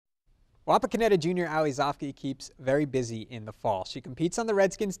Wapak junior Ali Zofke keeps very busy in the fall. She competes on the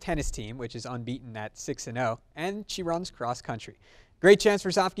Redskins tennis team, which is unbeaten at 6-0, and she runs cross country. Great chance for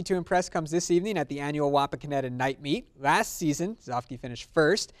Zofke to impress comes this evening at the annual Wapak night meet. Last season, Zofke finished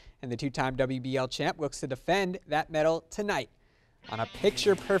first, and the two-time WBL champ looks to defend that medal tonight on a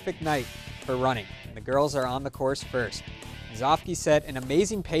picture-perfect night for running. And the girls are on the course first. Zofke set an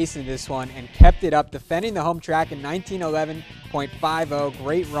amazing pace in this one and kept it up, defending the home track in 19:11.50.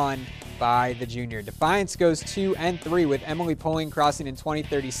 Great run by the junior. Defiance goes 2 and 3 with Emily Poling crossing in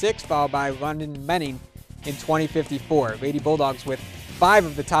 20:36, followed by London Menning in 20:54. Lady Bulldogs with 5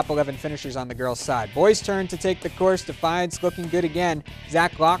 of the top 11 finishers on the girls' side. Boys' turn to take the course. Defiance looking good again.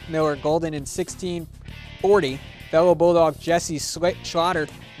 Zach Lockmiller golden in 16:40. Fellow Bulldog Jesse Schlatter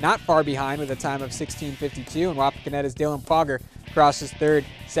not far behind with a time of 16:52, and Wapakoneta's Dylan Fogger crosses third,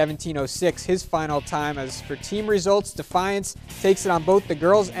 17:06. His final time. As for team results, Defiance takes it on both the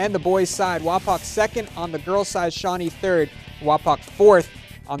girls and the boys' side. Wapak second on the girls' side, Shawnee third. Wapak fourth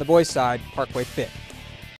on the boys' side, Parkway fifth.